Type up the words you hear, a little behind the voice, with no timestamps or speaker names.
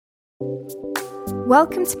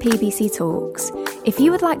Welcome to PBC Talks. If you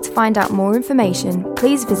would like to find out more information,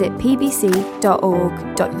 please visit pbc.org.uk.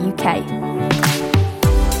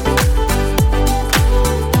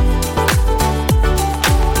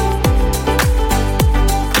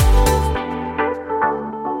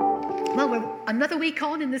 Well, we're another week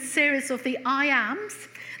on in the series of the I Ams,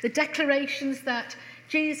 the declarations that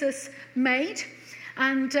Jesus made.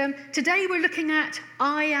 And today we're looking at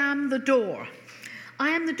I am the door. I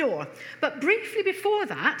am the door. But briefly before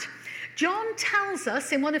that, John tells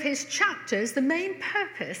us in one of his chapters the main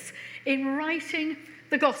purpose in writing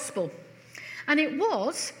the gospel. And it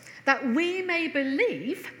was that we may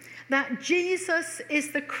believe that Jesus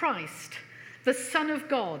is the Christ, the Son of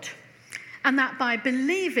God, and that by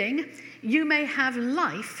believing you may have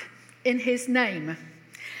life in his name.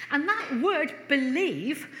 And that word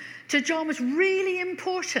believe to John was really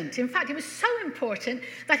important. In fact, it was so important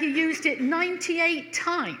that he used it 98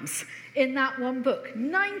 times in that one book.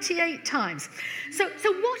 98 times. So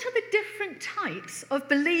what are the different types of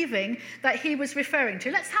believing that he was referring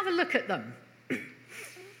to? Let's have a look at them.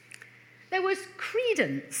 There was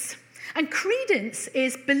credence. And credence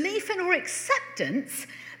is belief in or acceptance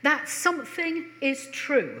that something is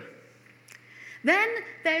true. Then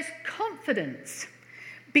there's confidence.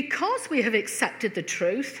 Because we have accepted the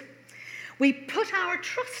truth, we put our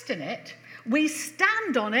trust in it, we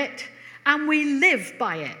stand on it, and we live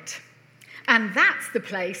by it. And that's the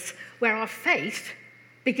place where our faith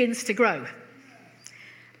begins to grow.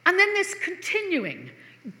 And then there's continuing.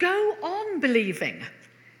 Go on believing.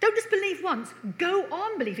 Don't just believe once. Go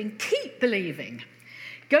on believing. Keep believing.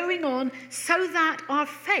 Going on so that our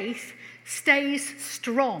faith stays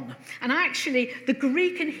strong. And actually, the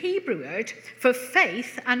Greek and Hebrew word for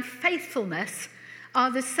faith and faithfulness are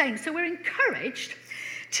the same. So we're encouraged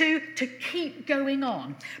to keep going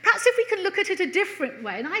on. Perhaps if we could look at it a different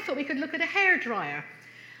way, and I thought we could look at a hairdryer.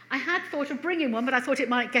 I had thought of bringing one, but I thought it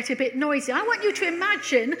might get a bit noisy. I want you to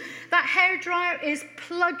imagine that hairdryer is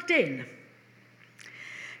plugged in.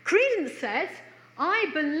 Credence says, I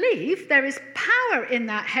believe there is power in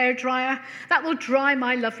that hairdryer that will dry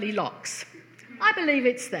my lovely locks. I believe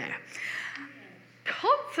it's there.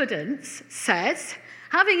 Confidence says,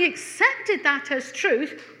 having accepted that as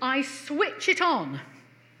truth, I switch it on.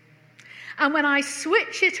 And when I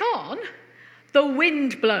switch it on, the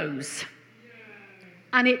wind blows.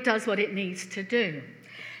 And it does what it needs to do.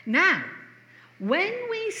 Now, when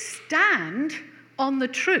we stand on the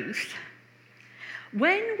truth,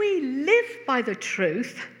 when we live by the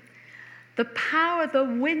truth, the power, the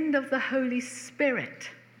wind of the Holy Spirit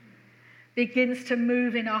begins to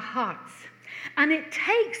move in our hearts. And it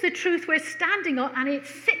takes the truth we're standing on and it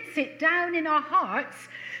sits it down in our hearts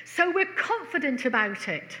so we're confident about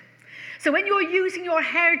it. So when you're using your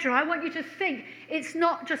hairdryer, I want you to think it's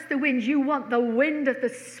not just the wind. You want the wind of the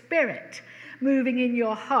Spirit moving in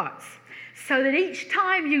your hearts so that each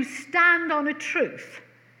time you stand on a truth,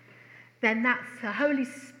 then that's the Holy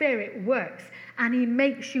Spirit works and he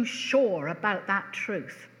makes you sure about that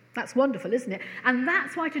truth. That's wonderful, isn't it? And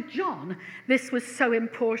that's why to John this was so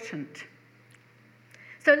important.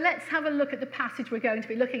 So let's have a look at the passage we're going to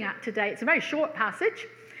be looking at today. It's a very short passage,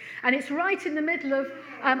 and it's right in the middle of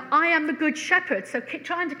I am the good shepherd. So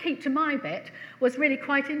trying to keep to my bit was really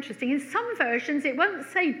quite interesting. In some versions, it won't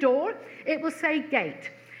say door, it will say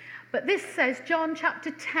gate. But this says John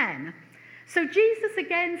chapter 10. So Jesus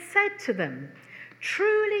again said to them,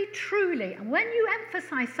 truly, truly, and when you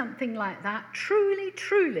emphasize something like that, truly,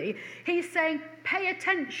 truly, he's saying, pay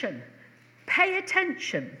attention, pay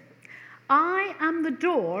attention. I am the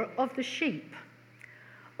door of the sheep.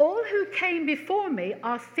 All who came before me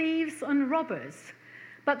are thieves and robbers,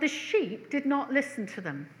 but the sheep did not listen to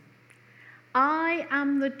them. I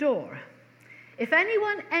am the door. If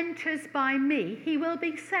anyone enters by me, he will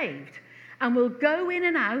be saved and will go in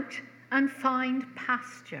and out and find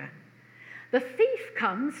pasture. The thief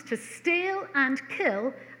comes to steal and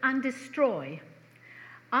kill and destroy.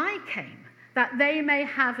 I came that they may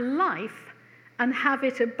have life and have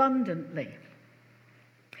it abundantly.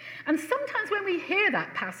 And sometimes when we hear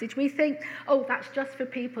that passage, we think, oh, that's just for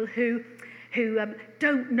people who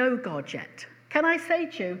don't know God yet. Can I say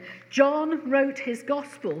to you, John wrote his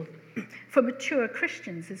gospel for mature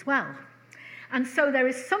Christians as well. And so there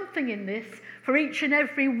is something in this for each and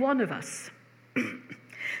every one of us.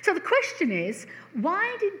 So the question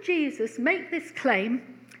why did Jesus make this claim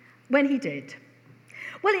when he did?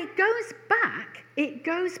 Well, it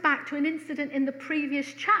goes back to an incident in the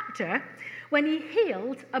previous chapter when he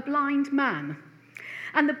healed a blind man.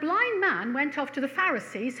 And the blind man went off to the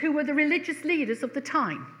Pharisees, who were the religious leaders of the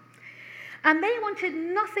time. And they wanted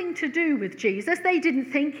nothing to do with Jesus. They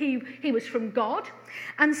didn't think he was from God.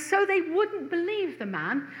 And so they wouldn't believe the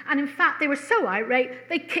man. And in fact, they were so irate,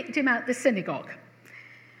 they kicked him out the synagogue.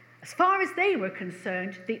 As far as they were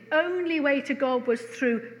concerned, the only way to God was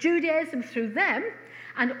through Judaism, through them,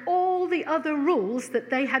 and all the other rules that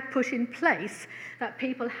they had put in place that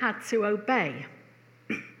people had to obey.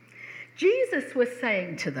 Jesus was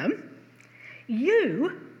saying to them,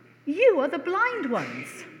 you are the blind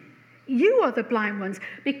ones. You are the blind ones,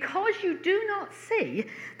 because you do not see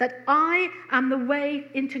that I am the way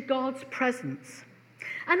into God's presence.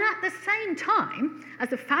 And at the same time, as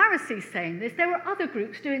the Pharisees saying this, there were other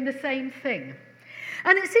groups doing the same thing.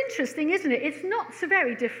 And it's interesting, isn't it? It's not so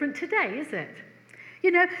very different today, is it?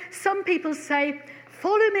 You know, some people say,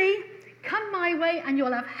 follow me, come my way, and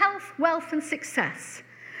you'll have health, wealth, and success.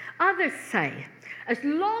 Others say, as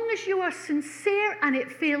long as you are sincere and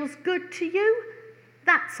it feels good to you,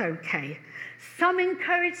 that's okay. Some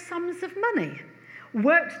encourage sums of money,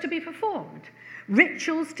 works to be performed,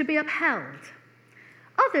 rituals to be upheld.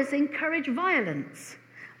 Others encourage violence.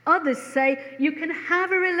 Others say you can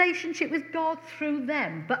have a relationship with God through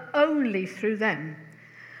them, but only through them.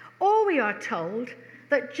 Or we are told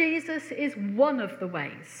that Jesus is one of the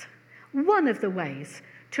ways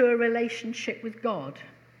to a relationship with God.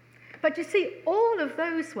 But you see, all of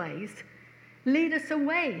those ways lead us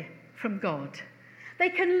away from God. They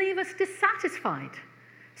can leave us dissatisfied,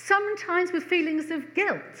 sometimes with feelings of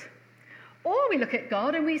guilt. Or we look at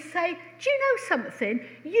God and we say, do you know something?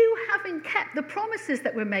 You haven't kept the promises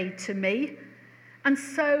that were made to me. And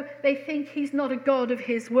so they think he's not a God of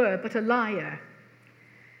his word, but a liar.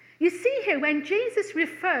 You see here, when Jesus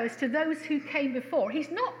refers to those who came before, he's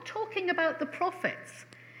not talking about the prophets.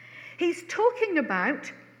 He's talking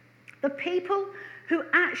about the people who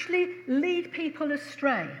actually lead people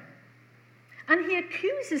astray. And he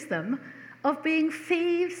accuses them of being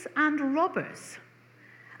thieves and robbers.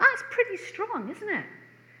 That's pretty strong, isn't it?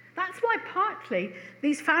 That's why partly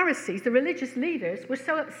these Pharisees, the religious leaders, were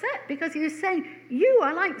so upset, because he was saying, you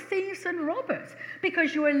are like thieves and robbers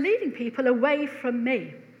because you are leading people away from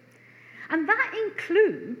me. And that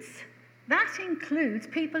includes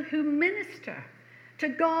people who minister to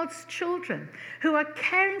God's children, who are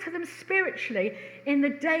caring for them spiritually in the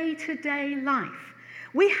day-to-day life.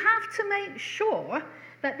 We have to make sure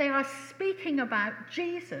that they are speaking about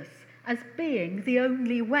Jesus as being the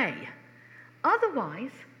only way.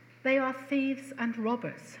 Otherwise, they are thieves and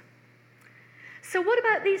robbers. So what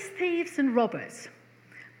about these thieves and robbers?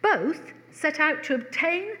 Both set out to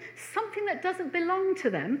obtain something that doesn't belong to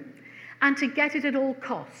them and to get it at all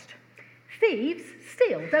cost. Thieves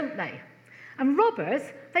steal, don't they? And robbers,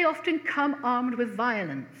 they often come armed with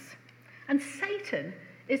violence. And Satan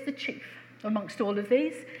is the chief amongst all of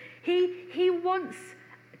these. He wants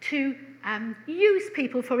to use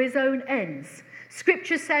people for his own ends.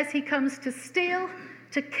 Scripture says he comes to steal,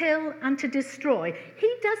 to kill, and to destroy.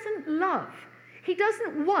 He doesn't love. He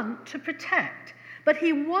doesn't want to protect, but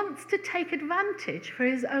he wants to take advantage for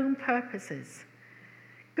his own purposes.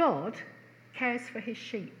 God cares for his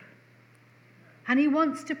sheep, and he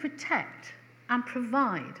wants to protect and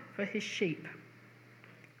provide for his sheep.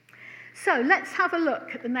 So let's have a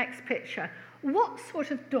look at the next picture. What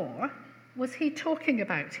sort of door was he talking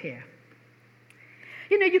about here?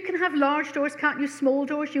 You know, you can have large doors, can't you? Small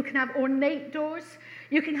doors. You can have ornate doors.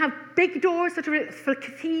 You can have big doors that are for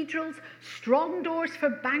cathedrals, strong doors for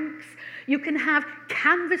banks. You can have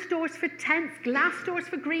canvas doors for tents, glass doors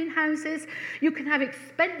for greenhouses. You can have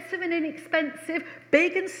expensive and inexpensive,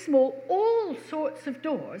 big and small, all sorts of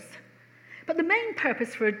doors. But the main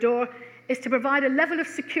purpose for a door is to provide a level of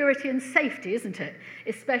security and safety, isn't it?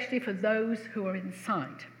 Especially for those who are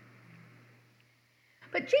inside.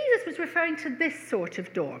 But Jesus was referring to this sort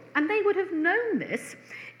of door, and they would have known this.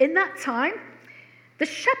 In that time, the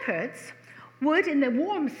shepherds would, in the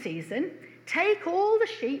warm season, take all the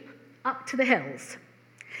sheep up to the hills.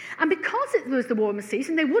 And because it was the warmer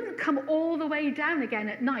season, they wouldn't come all the way down again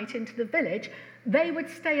at night into the village. They would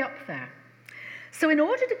stay up there. So in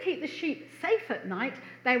order to keep the sheep safe at night,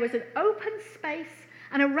 there was an open space,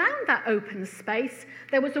 and around that open space,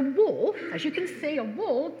 there was a wall, as you can see, a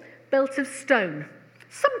wall built of stone.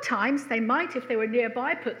 Sometimes they might, if they were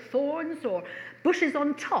nearby, put thorns or bushes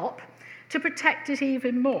on top to protect it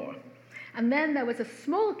even more. And then there was a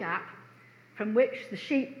small gap from which the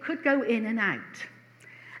sheep could go in and out.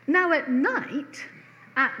 Now at night,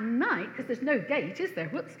 because there's no gate, is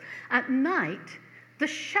there? At night, the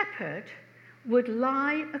shepherd would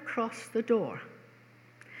lie across the door,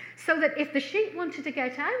 so that if the sheep wanted to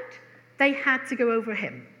get out, they had to go over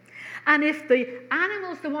him. And if the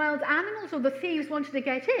animals, the wild animals or the thieves wanted to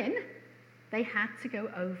get in, They had to go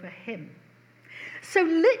over him. So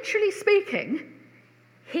literally speaking,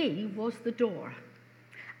 he was the door.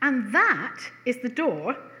 And that is the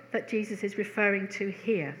door that Jesus is referring to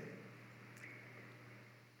here.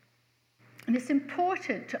 And it's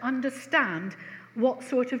important to understand what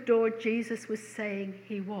sort of door Jesus was saying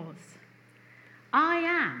he was. I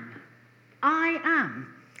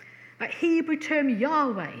am. That Hebrew term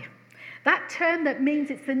Yahweh. That term that means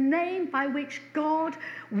it's the name by which God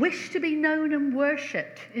wished to be known and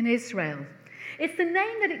worshipped in Israel. It's the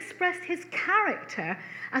name that expressed his character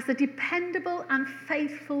as the dependable and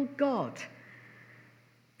faithful God.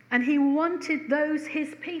 And he wanted those,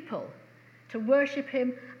 his people, to worship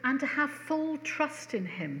him and to have full trust in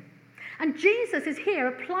him. And Jesus is here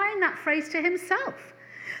applying that phrase to himself,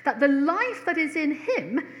 that the life that is in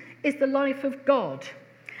him is the life of God,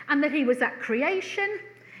 and that he was at creation,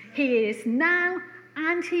 he is now,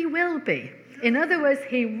 and he will be. In other words,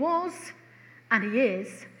 he was, and he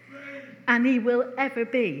is, and he will ever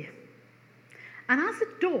be. And as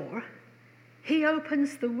a door, he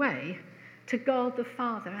opens the way to God the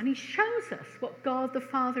Father, and he shows us what God the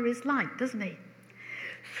Father is like, doesn't he?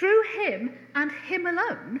 Through him and him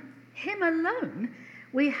alone,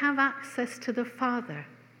 we have access to the Father.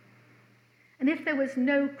 And if there was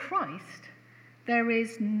no Christ, there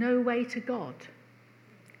is no way to God.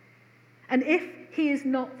 And if he is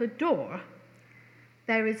not the door,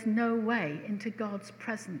 there is no way into God's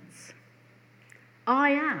presence.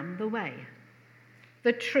 I am the way,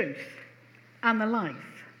 the truth, and the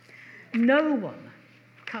life. No one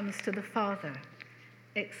comes to the Father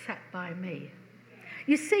except by me.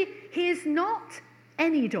 You see, he is not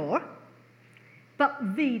any door,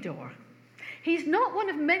 but the door. He's not one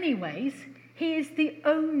of many ways. He is the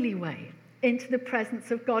only way into the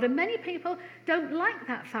presence of God. And many people don't like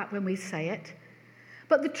that fact when we say it.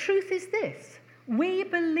 But the truth is this. We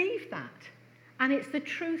believe that. And it's the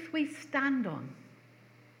truth we stand on.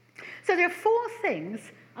 So there are 4 things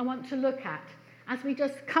I want to look at as we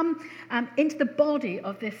just come into the body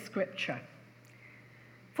of this scripture.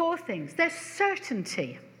 4 things. There's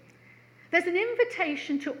certainty. There's an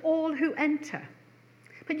invitation to all who enter.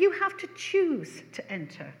 But you have to choose to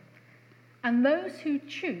enter. And those who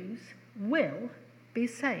choose will be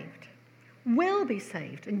saved. Will be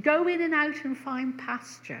saved and go in and out and find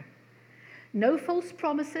pasture. No false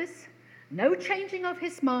promises. No changing of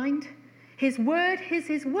his mind. His word is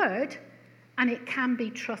his word, and it can be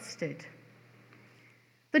trusted.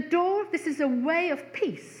 The door, this is a way of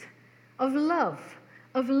peace, of love,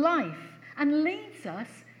 of life, and leads us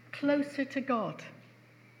closer to God.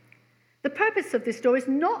 The purpose of this door is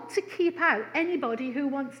not to keep out anybody who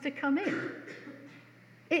wants to come in.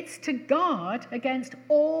 It's to guard against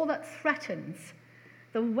all that threatens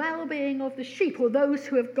the well-being of the sheep or those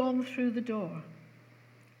who have gone through the door.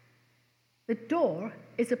 The door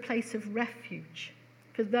is a place of refuge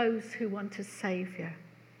for those who want a saviour.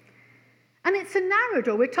 And it's a narrow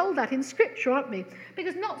door. We're told that in Scripture, aren't we?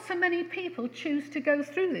 Because not so many people choose to go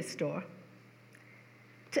through this door.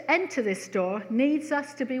 To enter this door needs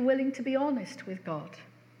us to be willing to be honest with God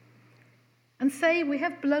and say we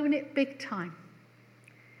have blown it big time.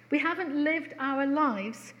 We haven't lived our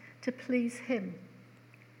lives to please him.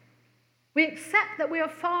 We accept that we are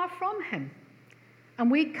far from him and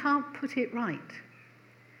we can't put it right.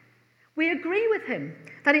 We agree with him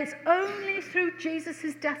that it's only through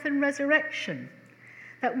Jesus' death and resurrection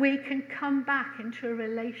that we can come back into a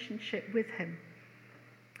relationship with him.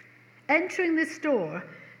 Entering this door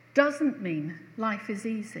doesn't mean life is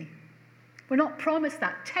easy. We're not promised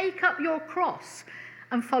that. Take up your cross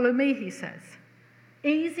and follow me, he says.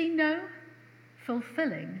 Easy, no.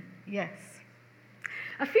 Fulfilling, yes.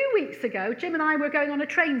 A few weeks ago, Jim and I were going on a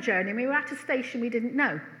train journey, and we were at a station we didn't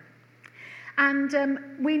know. And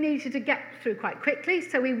we needed to get through quite quickly,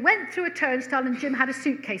 so we went through a turnstile, and Jim had a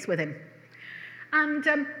suitcase with him. And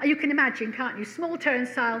you can imagine, can't you? Small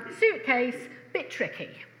turnstile, suitcase, bit tricky.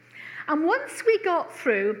 And once we got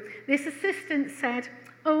through, this assistant said,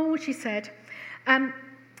 she said,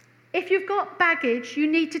 if you've got baggage,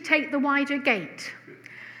 you need to take the wider gate.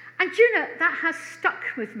 And you know, that has stuck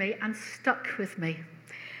with me and stuck with me.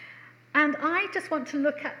 And I just want to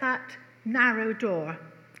look at that narrow door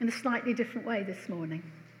in a slightly different way this morning.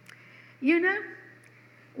 You know,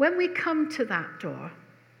 when we come to that door,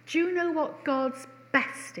 do you know what God's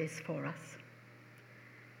best is for us?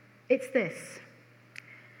 It's this,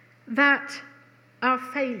 that our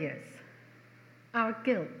failures, our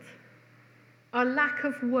guilt, our lack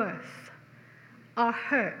of worth, our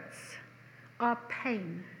hurts, our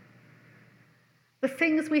pain, the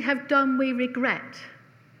things we have done we regret,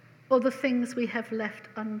 or the things we have left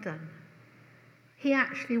undone, He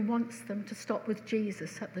actually wants them to stop with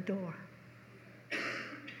Jesus at the door.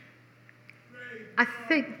 I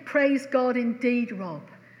think, praise God indeed, Rob.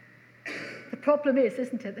 The problem is,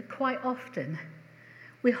 isn't it, that quite often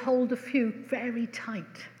we hold a few very tight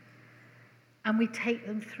and we take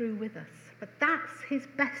them through with us. But that's his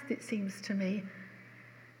best, it seems to me.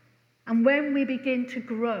 And when we begin to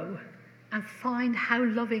grow and find how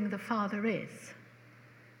loving the Father is,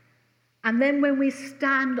 and then when we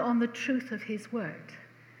stand on the truth of his word,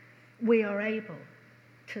 we are able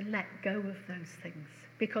to let go of those things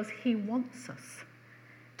because he wants us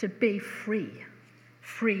to be free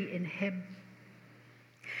in him.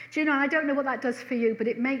 Do you know, I don't know what that does for you, but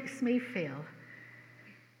it makes me feel,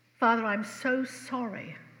 Father, I'm so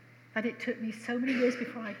sorry that it took me so many years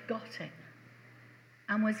before I got it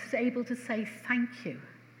and was able to say thank you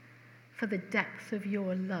for the depth of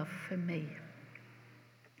your love for me.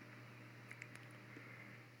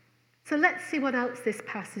 So let's see what else this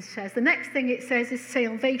passage says. The next thing it says is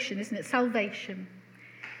salvation, isn't it? Salvation.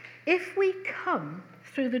 If we come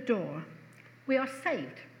through the door, we are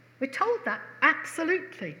saved. We're told that,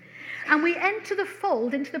 absolutely. And we enter the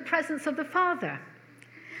fold into the presence of the Father.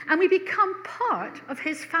 And we become part of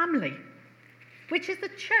his family, which is the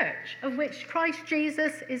church of which Christ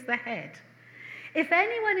Jesus is the head. If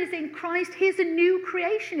anyone is in Christ, he is a new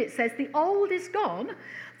creation, it says. The old is gone,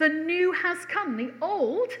 the new has come. The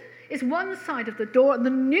old is one side of the door, and the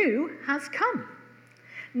new has come.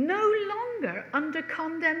 No longer under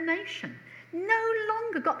condemnation. No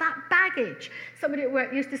longer got that baggage. Somebody at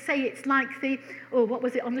work used to say it's like what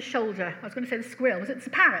was it on the shoulder? I was going to say the squirrel. Was it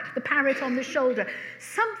the parrot on the shoulder?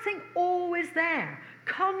 Something always there.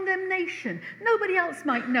 Condemnation. Nobody else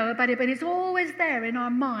might know about it, but it's always there in our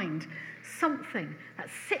mind. Something that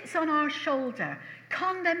sits on our shoulder.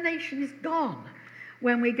 Condemnation is gone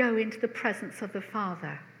when we go into the presence of the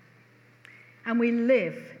Father. And we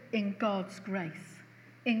live in God's grace,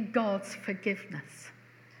 in God's forgiveness.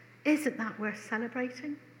 Isn't that worth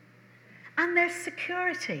celebrating? And there's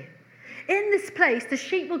security. In this place, the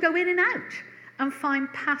sheep will go in and out and find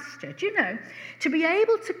pasture. Do you know, to be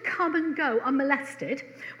able to come and go unmolested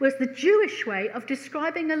was the Jewish way of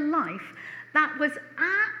describing a life that was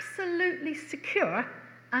absolutely secure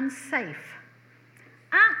and safe.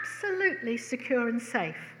 Absolutely secure and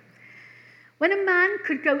safe. When a man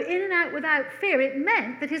could go in and out without fear, it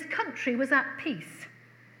meant that his country was at peace.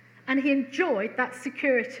 And he enjoyed that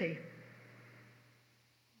security.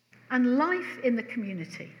 And life in the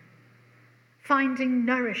community, finding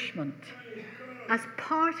nourishment as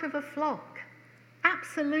part of a flock.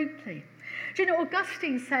 Absolutely. Do you know,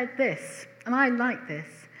 Augustine said this, and I like this,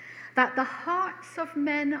 that the hearts of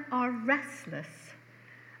men are restless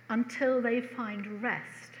until they find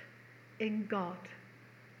rest in God.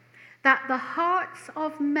 That the hearts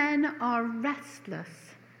of men are restless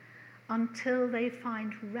until they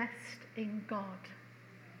find rest in God.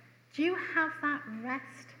 Do you have that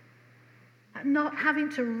rest? Not having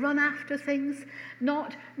to run after things,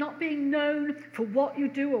 not being known for what you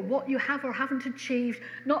do or what you have or haven't achieved,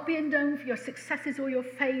 not being known for your successes or your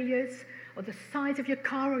failures or the size of your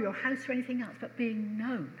car or your house or anything else, but being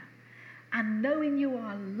known and knowing you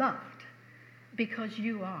are loved because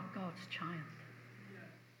you are God's child.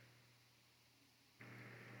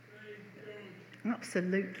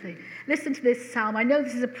 Absolutely. Listen to this psalm. I know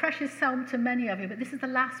this is a precious psalm to many of you, but this is the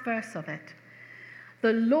last verse of it.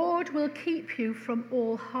 The Lord will keep you from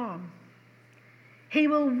all harm. He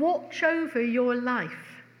will watch over your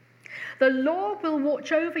life. The Lord will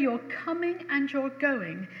watch over your coming and your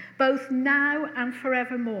going, both now and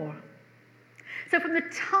forevermore. So from the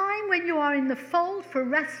time when you are in the fold for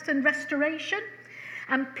rest and restoration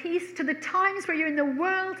and peace to the times where you're in the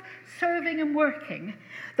world serving and working,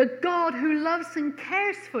 the God who loves and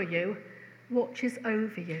cares for you watches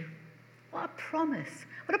over you. What a promise.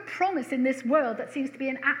 What a promise in this world that seems to be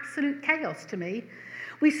in absolute chaos to me.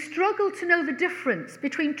 We struggle to know the difference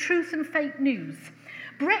between truth and fake news.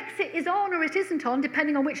 Brexit is on or it isn't on,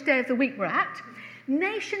 depending on which day of the week we're at.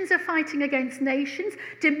 Nations are fighting against nations.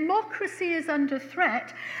 Democracy is under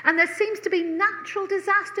threat. And there seems to be natural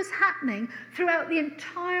disasters happening throughout the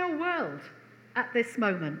entire world at this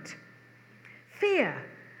moment. Fear,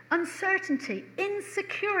 uncertainty,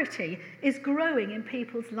 insecurity is growing in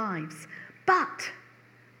people's lives. But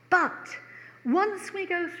once we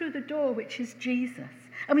go through the door, which is Jesus,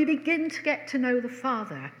 and we begin to get to know the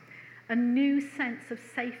Father, a new sense of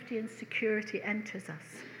safety and security enters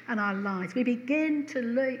us and our lives. We begin to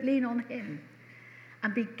lean on him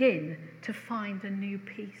and begin to find a new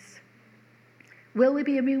peace. Will we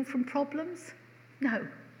be immune from problems? No.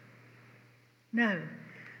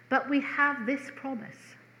 But we have this promise.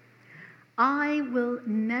 I will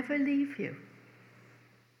never leave you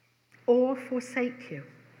or forsake you.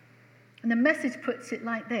 And the Message puts it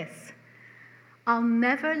like this: I'll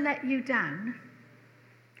never let you down,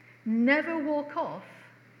 never walk off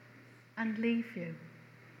and leave you.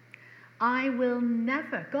 I will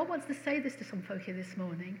never, God wants to say this to some folk here this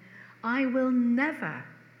morning, I will never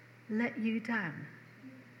let you down.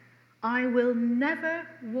 I will never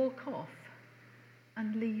walk off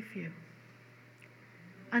and leave you.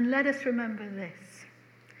 And let us remember this.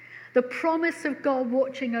 The promise of God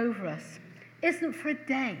watching over us isn't for a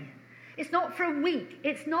day. It's not for a week.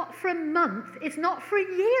 It's not for a month. It's not for a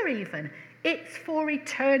year even. It's for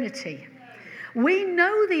eternity. We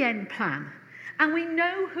know the end plan. And we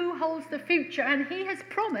know who holds the future. And he has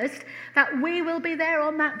promised that we will be there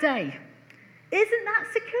on that day. Isn't that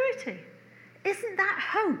security? Isn't that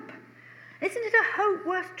hope? Isn't it a hope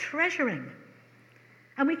worth treasuring?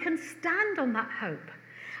 And we can stand on that hope.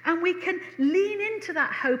 And we can lean into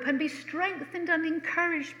that hope and be strengthened and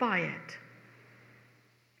encouraged by it.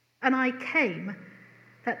 And I came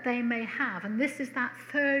that they may have. And this is that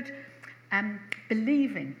third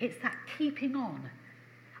believing. It's that keeping on.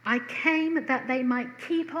 I came that they might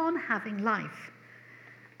keep on having life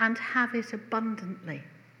and have it abundantly.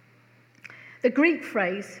 The Greek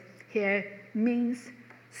phrase here means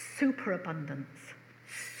superabundance.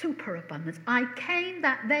 Superabundance. I came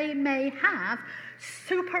that they may have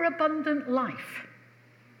superabundant life.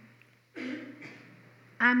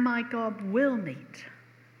 And my God will meet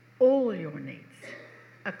all your needs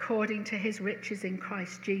according to his riches in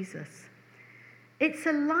Christ Jesus. It's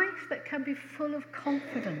a life that can be full of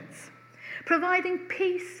confidence, providing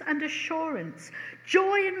peace and assurance,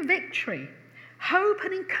 joy and victory, hope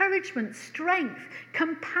and encouragement, strength,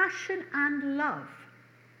 compassion and love,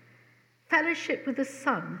 fellowship with the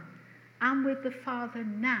Son and with the Father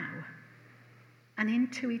now and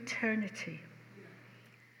into eternity.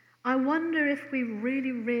 I wonder if we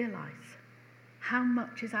really realize how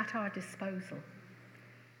much is at our disposal,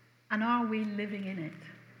 and are we living in it?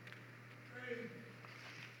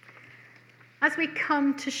 As we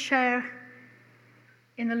come to share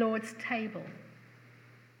in the Lord's table,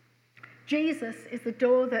 Jesus is the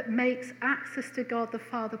door that makes access to God the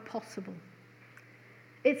Father possible.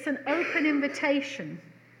 It's an open invitation,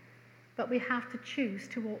 but we have to choose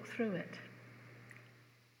to walk through it.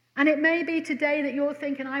 And it may be today that you're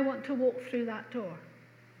thinking, I want to walk through that door.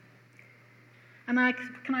 And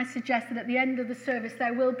can I suggest that at the end of the service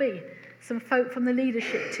there will be some folk from the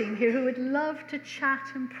leadership team here who would love to chat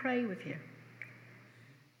and pray with you.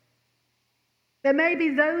 There may be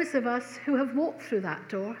those of us who have walked through that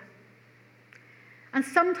door. And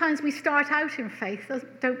sometimes we start out in faith,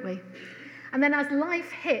 don't we? And then as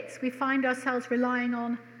life hits, we find ourselves relying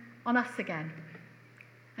on us again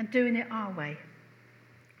and doing it our way.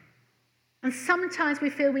 And sometimes we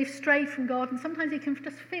feel we've strayed from God, and sometimes you can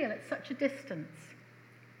just feel at such a distance.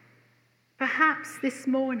 Perhaps this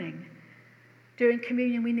morning, during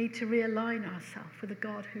communion, we need to realign ourselves with a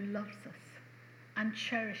God who loves us and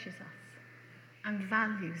cherishes us and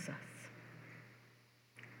values us.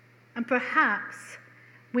 And perhaps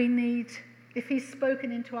we need, if he's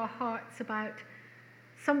spoken into our hearts about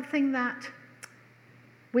something that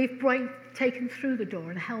we've taken through the door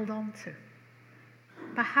and held on to,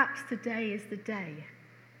 perhaps today is the day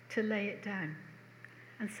to lay it down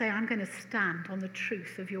and say, I'm going to stand on the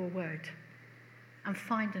truth of your word and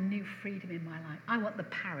find a new freedom in my life. I want the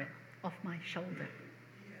parrot off my shoulder.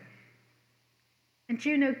 And do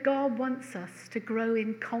you know, God wants us to grow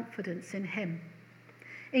in confidence in him.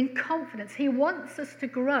 In confidence. He wants us to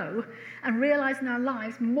grow and realize in our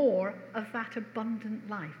lives more of that abundant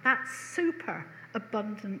life, that super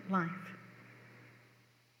abundant life.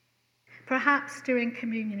 Perhaps during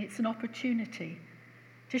communion, it's an opportunity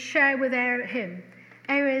to share with him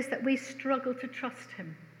areas that we struggle to trust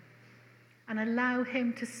him and allow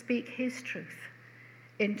him to speak his truth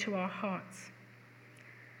into our hearts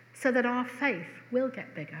so that our faith will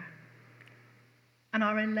get bigger and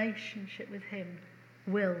our relationship with him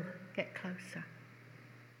will get closer.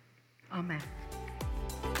 Amen.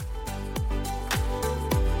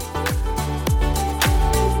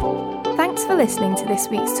 Thanks for listening to this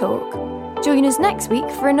week's talk. Join us next week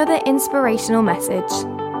for another inspirational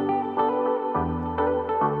message.